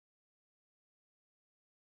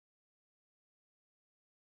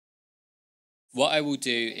What I will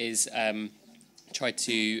do is try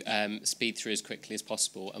to speed through as quickly as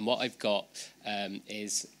possible. And what I've got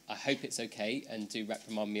is, I hope it's okay, and do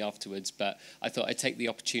reprimand me afterwards, but I thought I'd take the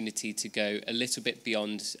opportunity to go a little bit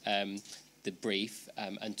beyond the brief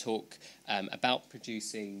and talk about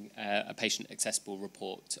producing a patient-accessible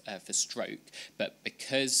report for stroke. But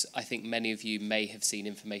because I think many of you may have seen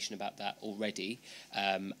information about that already,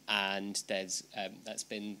 and that's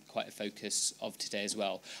been quite a focus of today as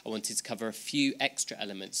well, I wanted to cover a few extra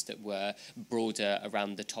elements that were broader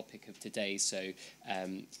around the topic of today, so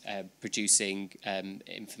producing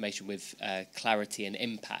information with clarity and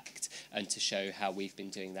impact, and to show how we've been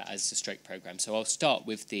doing that as a stroke programme. So I'll start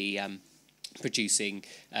with the producing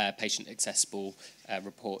patient-accessible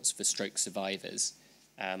reports for stroke survivors.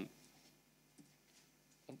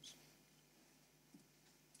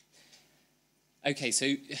 Okay,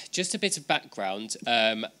 so just a bit of background.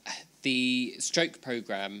 The stroke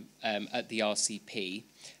programme at the RCP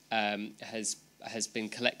has been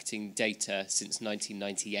collecting data since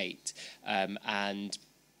 1998, and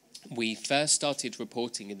we first started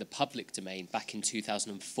reporting in the public domain back in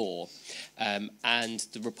 2004, and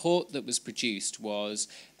the report that was produced was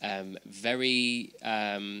very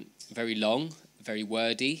long, very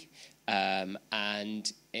wordy,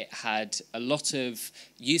 and it had a lot of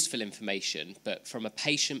useful information, but from a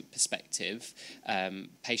patient perspective,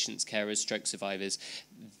 patients, carers, stroke survivors,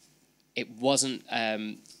 it wasn't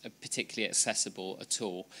particularly accessible at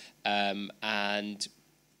all, and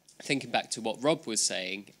thinking back to what Rob was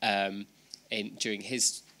saying during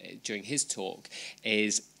his talk,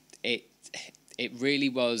 is it really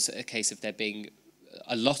was a case of there being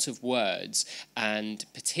a lot of words, and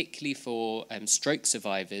particularly for stroke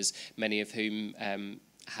survivors, many of whom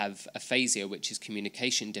have aphasia, which is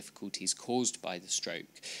communication difficulties caused by the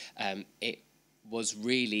stroke. It was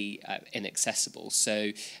really inaccessible.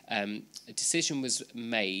 So a decision was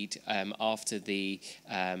made after the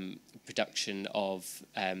production of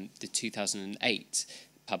the 2008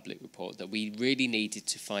 public report that we really needed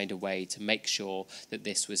to find a way to make sure that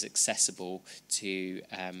this was accessible to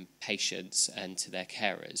patients and to their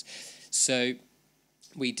carers. So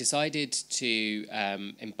we decided to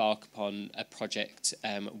embark upon a project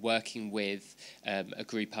working with a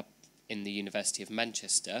group up in the University of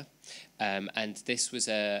Manchester, and this was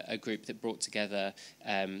a group that brought together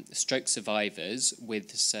stroke survivors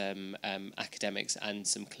with some academics and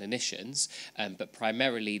some clinicians, but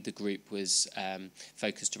primarily the group was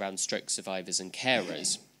focused around stroke survivors and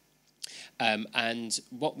carers. And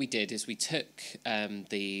what we did is we took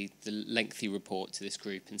the lengthy report to this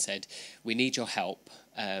group and said, we need your help.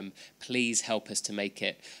 Please help us to make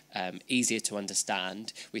it easier to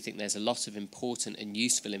understand. We think there's a lot of important and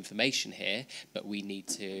useful information here, but we need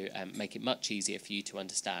to make it much easier for you to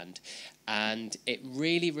understand. And it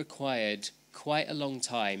really required quite a long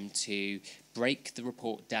time to break the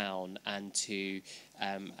report down and to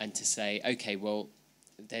say, okay, well,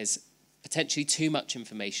 there's potentially too much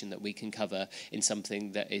information that we can cover in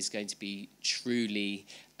something that is going to be truly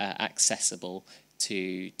accessible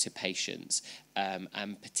to patients,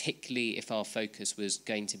 and particularly if our focus was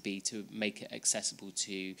going to be to make it accessible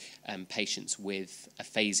to patients with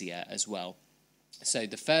aphasia as well. So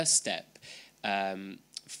the first step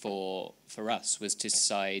for us was to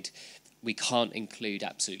decide we can't include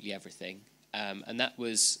absolutely everything. And that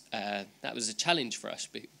was a challenge for us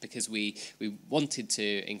because we wanted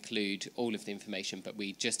to include all of the information, but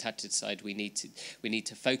we just had to decide we need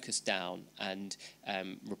to focus down and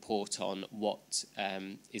report on what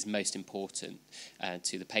is most important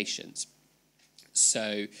to the patients.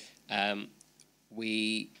 So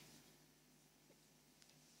we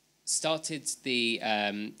started the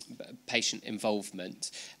patient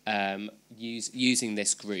involvement using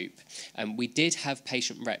this group. We did have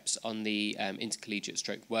patient reps on the Intercollegiate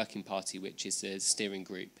Stroke Working Party, which is the steering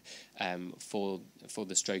group for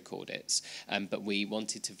the stroke audits, but we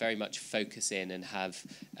wanted to very much focus in and have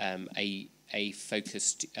a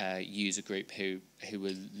focused user group who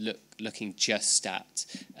were looking just at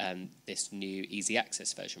this new easy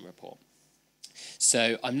access version report.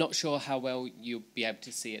 So I'm not sure how well you'll be able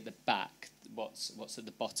to see at the back what's at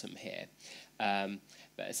the bottom here,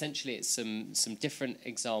 but essentially it's some different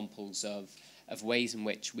examples of ways in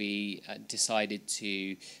which we decided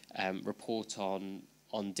to report on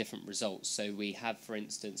different results. So we have, for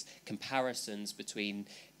instance, comparisons between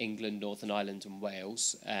England, Northern Ireland and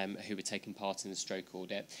Wales, who were taking part in the stroke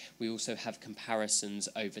audit. We also have comparisons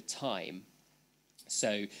over time.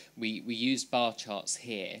 So we used bar charts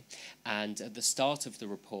here, and at the start of the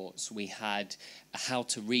reports we had a how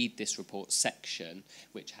to read this report section,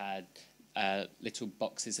 which had little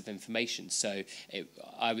boxes of information. So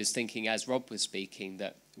I was thinking, as Rob was speaking,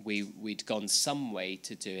 that we'd gone some way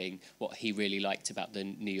to doing what he really liked about the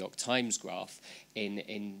New York Times graph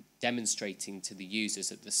in demonstrating to the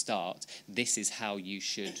users at the start, this is how you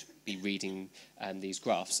should be reading these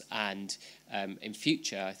graphs. And in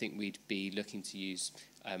future, I think we'd be looking to use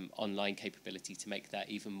online capability to make that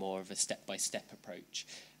even more of a step-by-step approach.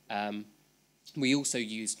 We also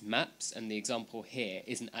used maps, and the example here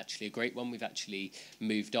isn't actually a great one. We've actually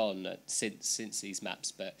moved on since these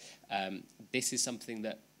maps, but this is something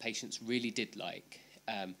that patients really did like.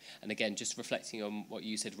 And again, just reflecting on what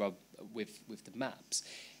you said, Rob, with the maps,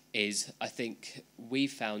 is I think we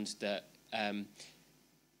found that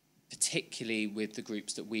particularly with the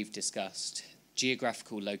groups that we've discussed,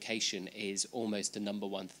 geographical location is almost the number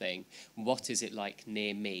one thing. What is it like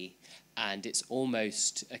near me? And it's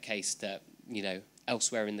almost a case that, you know,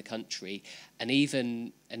 elsewhere in the country, and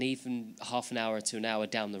even half an hour to an hour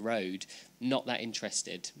down the road, not that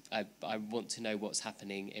interested. I want to know what's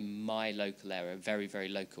happening in my local area, very, very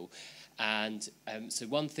local. And so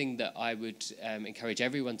one thing that I would encourage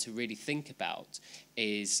everyone to really think about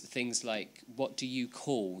is things like, what do you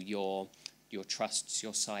call your trusts,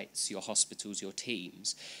 your sites, your hospitals, your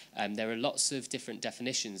teams? There are lots of different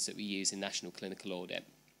definitions that we use in National Clinical Audit.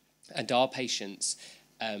 And our patients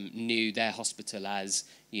knew their hospital as,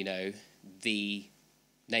 you know, the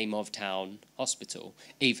name of town hospital,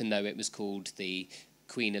 even though it was called the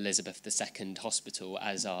Queen Elizabeth II Hospital,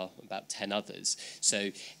 as are about 10 others.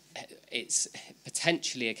 So it's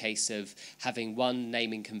potentially a case of having one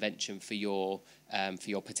naming convention for your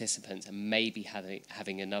participants, and maybe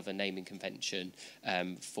having another naming convention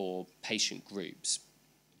for patient groups.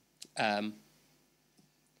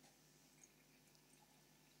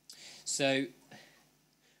 So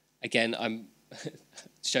again, I'm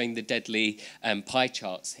showing the deadly pie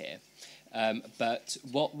charts here. But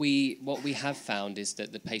what we have found is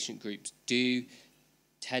that the patient groups do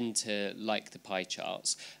tend to like the pie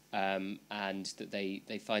charts, and that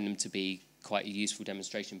they find them to be quite a useful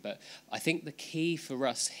demonstration. But I think the key for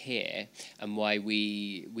us here, and why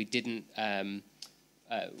we didn't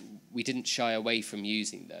shy away from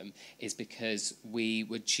using them, is because we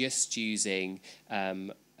were just using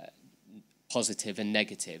positive and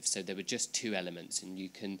negative. So there were just two elements, and you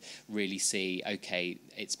can really see, okay,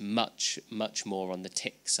 it's much, much more on the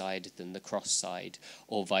tick side than the cross side,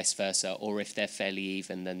 or vice versa, or if they're fairly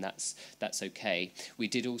even, then that's okay. We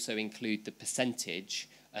did also include the percentage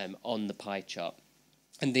on the pie chart.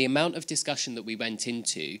 And the amount of discussion that we went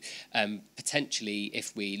into, potentially,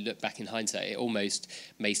 if we look back in hindsight, it almost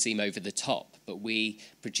may seem over the top, but we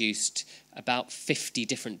produced about 50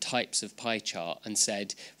 different types of pie chart and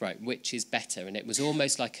said, right, which is better? And it was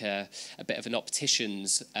almost like a bit of an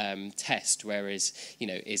optician's test, whereas, you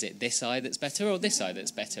know, is it this eye that's better or this eye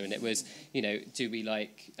that's better? And it was, you know, do we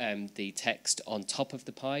like the text on top of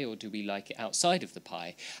the pie, or do we like it outside of the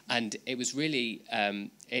pie? And it was really,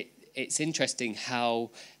 it's interesting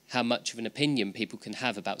how much of an opinion people can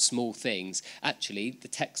have about small things. Actually, the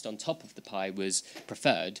text on top of the pie was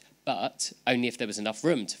preferred, but only if there was enough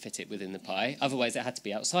room to fit it within the pie. Otherwise, it had to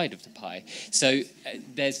be outside of the pie. So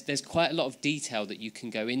there's quite a lot of detail that you can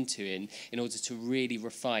go into in order to really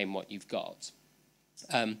refine what you've got.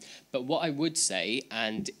 But what I would say,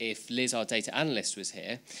 and if Liz, our data analyst, was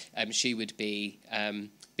here, she would be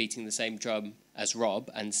beating the same drum as Rob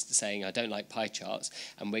and saying, I don't like pie charts,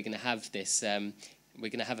 and we're going to have this, we're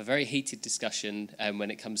going to have a very heated discussion when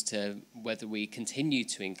it comes to whether we continue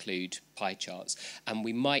to include pie charts, and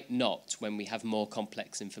we might not when we have more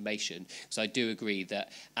complex information. So I do agree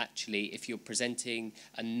that actually if you're presenting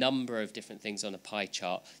a number of different things on a pie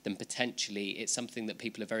chart, then potentially it's something that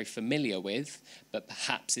people are very familiar with, but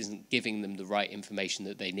perhaps isn't giving them the right information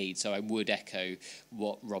that they need. So I would echo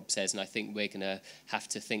what Rob says, and I think we're going to have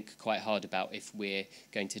to think quite hard about if we're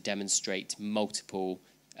going to demonstrate multiple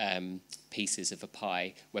pieces of a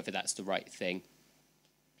pie, whether that's the right thing.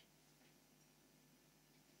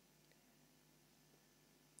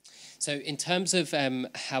 So in terms of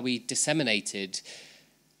how we disseminated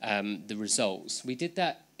the results, we did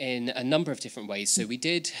that in a number of different ways. So we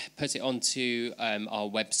did put it onto our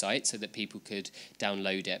website so that people could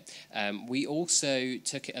download it. We also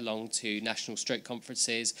took it along to national stroke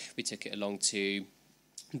conferences. We took it along to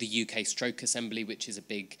the UK Stroke Assembly, which is a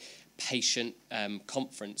big patient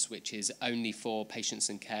conference, which is only for patients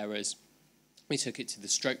and carers. We took it to the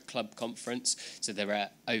Stroke Club conference, so there are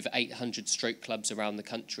over 800 stroke clubs around the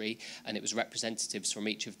country, and it was representatives from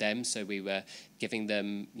each of them, so we were giving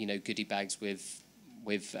them, you know, goodie bags with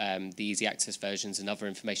the easy access versions and other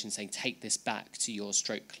information saying take this back to your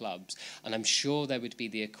stroke clubs. And I'm sure there would be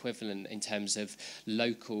the equivalent in terms of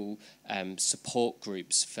local support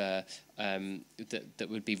groups for that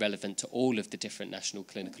would be relevant to all of the different national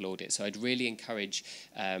clinical audits. So I'd really encourage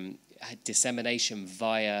dissemination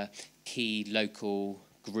via key local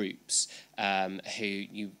groups who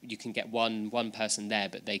you can get one person there,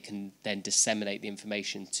 but they can then disseminate the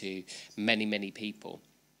information to many people.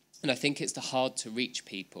 And I think it's the hard to reach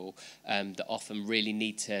people that often really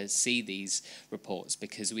need to see these reports,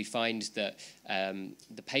 because we find that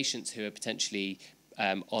the patients who are potentially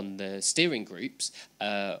on the steering groups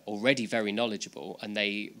are already very knowledgeable and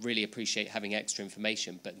they really appreciate having extra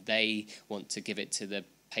information, but they want to give it to the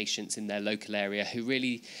patients in their local area who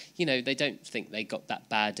really, they don't think they got that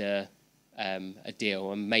bad a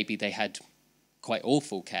deal, and maybe they had quite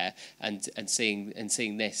awful care, and seeing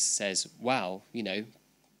this says, wow,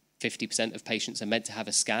 50% of patients are meant to have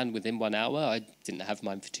a scan within 1 hour. I didn't have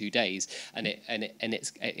mine for 2 days, and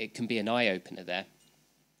it can be an eye opener there.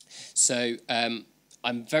 So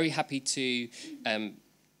I'm very happy to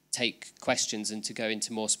take questions and to go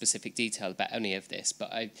into more specific detail about any of this.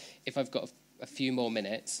 But if I've got a few more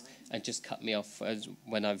minutes, and just cut me off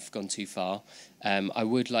when I've gone too far, I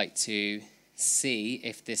would like to see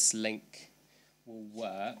if this link will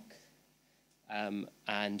work.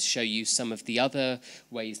 And show you some of the other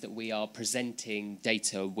ways that we are presenting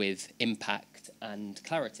data with impact and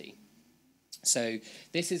clarity. So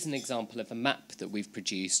this is an example of a map that we've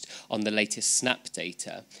produced on the latest SNAP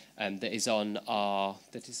data that is on our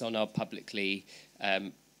publicly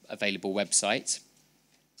available website.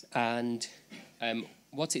 And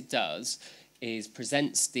what it does is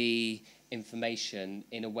presents the information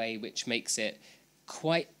in a way which makes it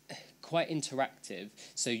quite interactive,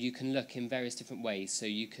 so you can look in various different ways. So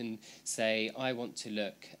you can say, I want to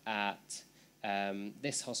look at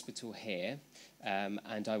this hospital here,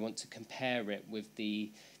 and I want to compare it with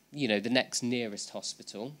the next nearest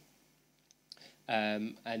hospital,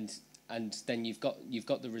 and then you've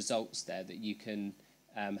got the results there that you can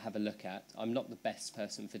have a look at. I'm not the best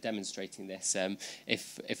person for demonstrating this.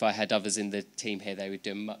 If I had others in the team here, they would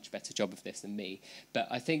do a much better job of this than me. But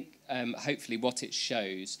I think hopefully what it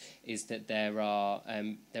shows is that there are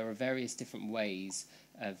various different ways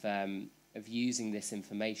of using this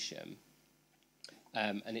information,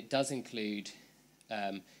 and it does include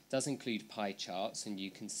pie charts, and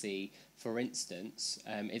you can see, for instance,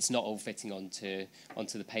 it's not all fitting onto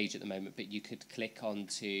the page at the moment, but you could click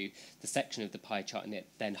onto the section of the pie chart and it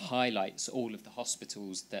then highlights all of the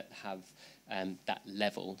hospitals that have that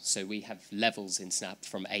level. So we have levels in SNAP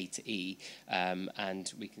from A to E,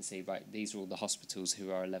 and we can see, right, these are all the hospitals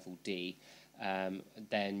who are a level D.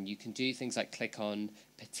 Then you can do things like click on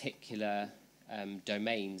particular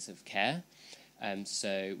domains of care.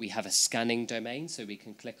 So we have a scanning domain, so we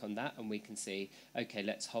can click on that and we can see, okay,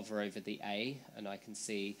 let's hover over the A, and I can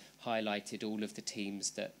see highlighted all of the teams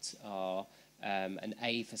that are an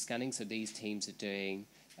A for scanning. So these teams are doing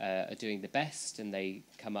the best, and they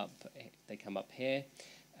come up here,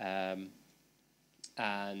 and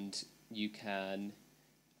you can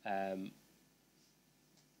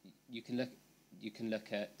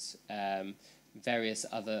look at various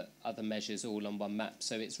other measures all on one map.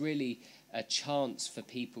 So it's really a chance for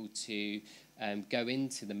people to go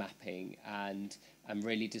into the mapping and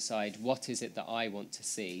really decide, what is it that I want to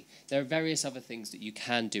see. There are various other things that you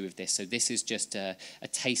can do with this. So this is just a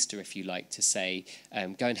taster, if you like, to say,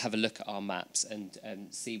 go and have a look at our maps and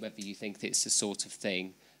see whether you think it's the sort of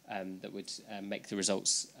thing that would make the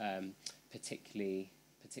results particularly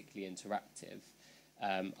interactive.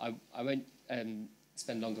 I won't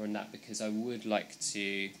spend longer on that, because I would like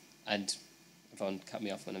to, and Yvonne, cut me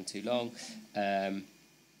off when I'm too long.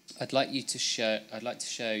 I'd like to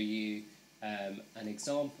show you an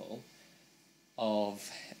example of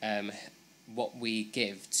what we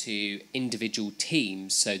give to individual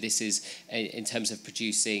teams. So this is in terms of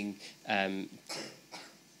producing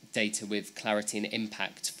data with clarity and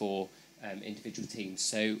impact for individual teams.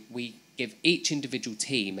 So we give each individual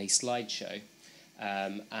team a slideshow.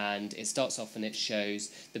 And it starts off and it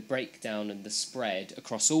shows the breakdown and the spread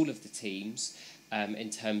across all of the teams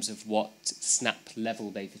in terms of what SNAP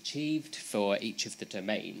level they've achieved for each of the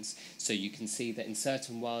domains. So you can see that in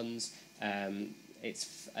certain ones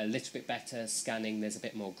it's a little bit better. Scanning, there's a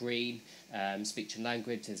bit more green. Speech and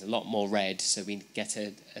language, there's a lot more red. So we get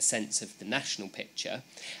a sense of the national picture.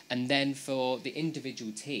 And then for the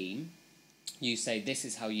individual team, you say, this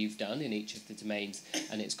is how you've done in each of the domains,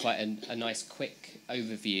 and it's quite a nice quick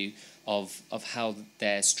overview of how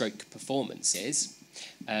their stroke performance is.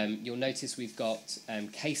 you'll notice we've got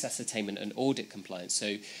case ascertainment and audit compliance.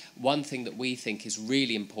 So one thing that we think is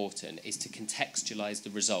really important is to contextualise the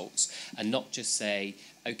results and not just say,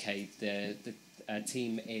 okay, the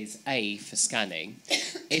team is A for scanning.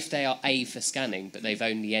 If they are A for scanning, but they've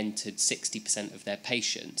only entered 60% of their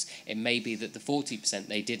patients, it may be that the 40%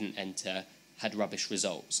 they didn't enter had rubbish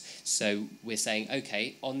results. So we're saying,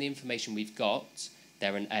 okay, on the information we've got,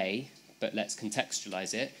 they're an A, but let's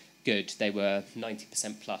contextualise it. Good, they were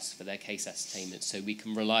 90% plus for their case ascertainment, so we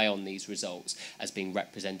can rely on these results as being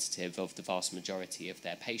representative of the vast majority of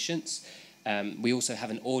their patients. We also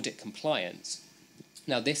have an audit compliance.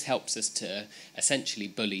 Now, this helps us to essentially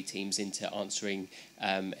bully teams into answering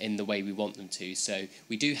in the way we want them to. So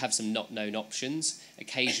we do have some not known options.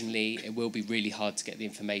 Occasionally, it will be really hard to get the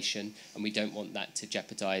information, and we don't want that to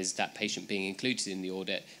jeopardise that patient being included in the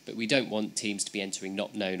audit, but we don't want teams to be entering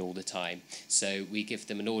not known all the time. So we give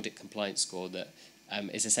them an audit compliance score that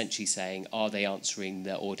is essentially saying, are they answering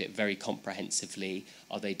the audit very comprehensively?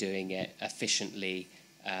 Are they doing it efficiently,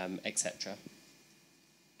 etc.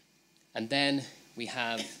 And then we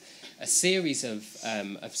have a series of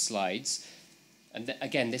slides, and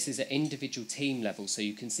again, this is at individual team level, so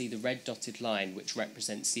you can see the red dotted line which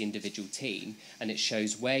represents the individual team, and it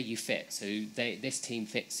shows where you fit. So this team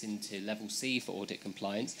fits into level C for audit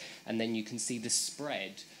compliance, and then you can see the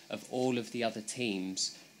spread of all of the other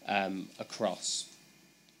teams across.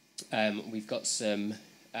 We've got some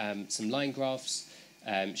line graphs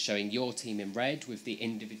showing your team in red with the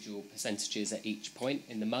individual percentages at each point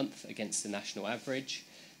in the month against the national average.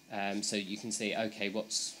 So you can see, okay,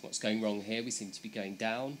 what's going wrong here? We seem to be going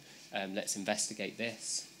down. Let's investigate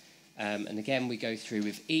this. And again, we go through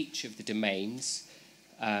with each of the domains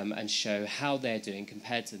and show how they're doing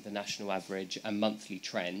compared to the national average and monthly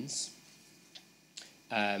trends.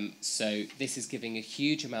 So this is giving a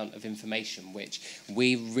huge amount of information, which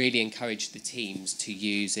we really encourage the teams to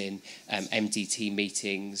use in MDT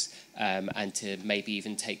meetings and to maybe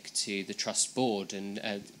even take to the trust board and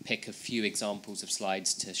pick a few examples of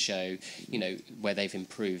slides to show, where they've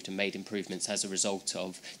improved and made improvements as a result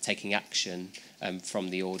of taking action from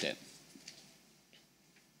the audit.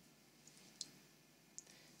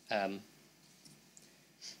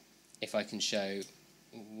 If I can show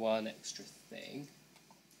one extra thing.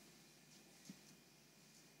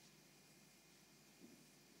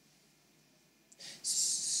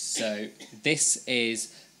 So this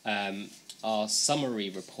is our summary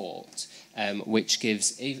report, which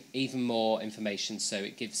gives even more information. So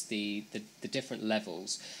it gives the different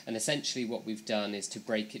levels. And essentially what we've done is to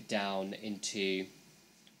break it down into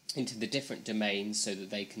the different domains so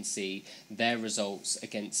that they can see their results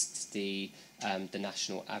against the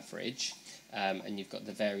national average. And you've got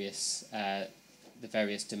the various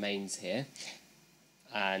domains here.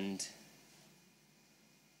 And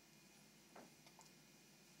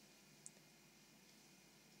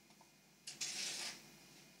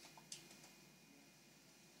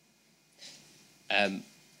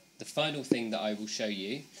the final thing that I will show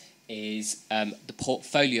you is the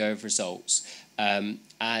portfolio of results.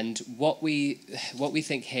 And what we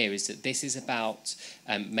think here is that this is about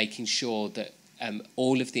making sure that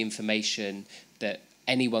all of the information that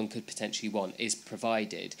anyone could potentially want is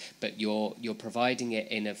provided, but you're providing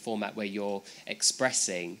it in a format where you're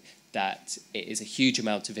expressing that it is a huge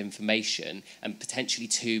amount of information and potentially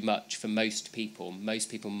too much for most people. Most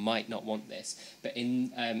people might not want this, but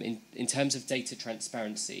in terms of data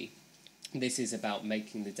transparency, this is about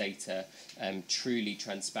making the data truly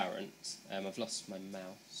transparent. I've lost my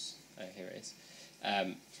mouse. Oh, here it is.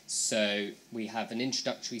 So we have an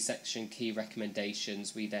introductory section, key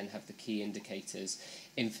recommendations. We then have the key indicators,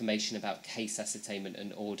 information about case ascertainment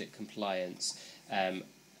and audit compliance,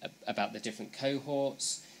 about the different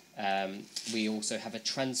cohorts. We also have a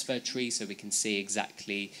transfer tree so we can see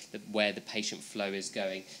exactly where the patient flow is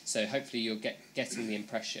going. So hopefully you're getting the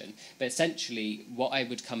impression. But essentially what I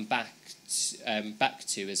would come back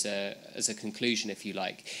to as a conclusion, if you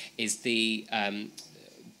like, is the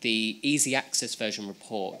easy access version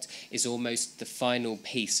report is almost the final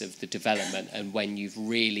piece of the development, and when you've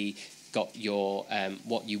really got your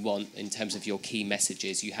what you want in terms of your key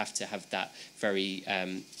messages, you have to have that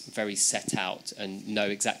very set out and know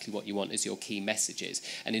exactly what you want as your key messages.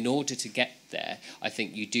 And in order to get there, I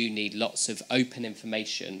think you do need lots of open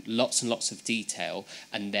information, lots and lots of detail,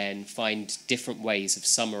 and then find different ways of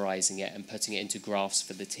summarising it and putting it into graphs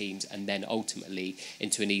for the teams, and then ultimately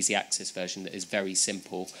into an easy access version that is very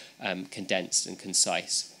simple, condensed and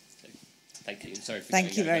concise. So, thank you. I'm sorry for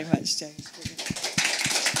Thank you very much, James.